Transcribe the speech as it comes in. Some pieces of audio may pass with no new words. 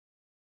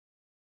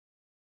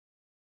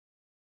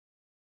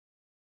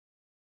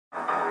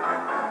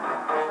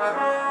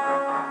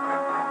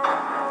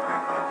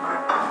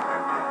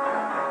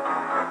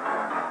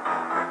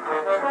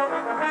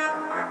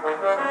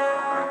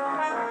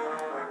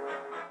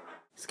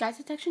Scat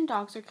detection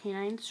dogs are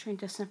canines trained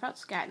to sniff out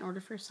scat in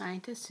order for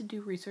scientists to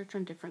do research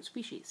on different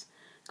species.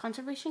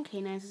 Conservation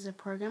Canines is a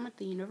program at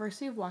the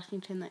University of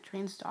Washington that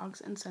trains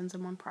dogs and sends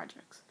them on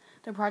projects.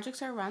 The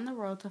projects are around the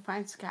world to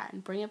find scat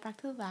and bring it back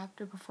to the lab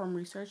to perform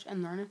research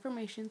and learn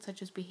information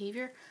such as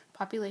behavior,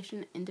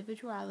 population,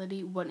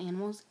 individuality, what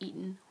animals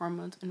eaten,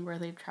 hormones, and where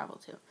they've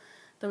traveled to.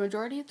 The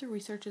majority of the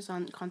research is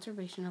on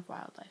conservation of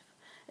wildlife.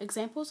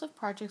 Examples of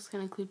projects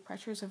can include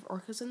pressures of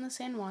orcas in the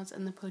San Juans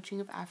and the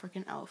poaching of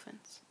African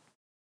elephants.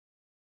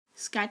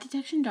 Scat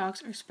detection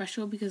dogs are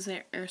special because they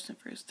are air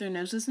sniffers. Their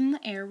nose is in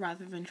the air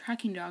rather than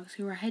tracking dogs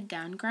who are head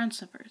down ground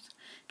sniffers.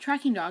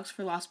 Tracking dogs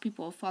for lost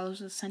people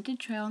follows a scented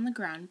trail on the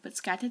ground, but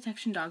scat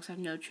detection dogs have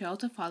no trail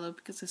to follow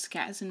because the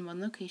scat is in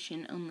one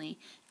location only,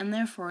 and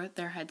therefore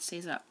their head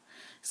stays up.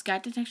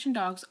 Scat detection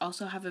dogs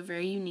also have a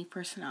very unique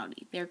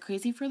personality. They are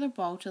crazy for their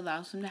ball, which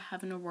allows them to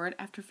have an award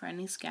after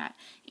finding scat,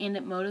 and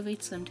it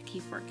motivates them to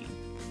keep working.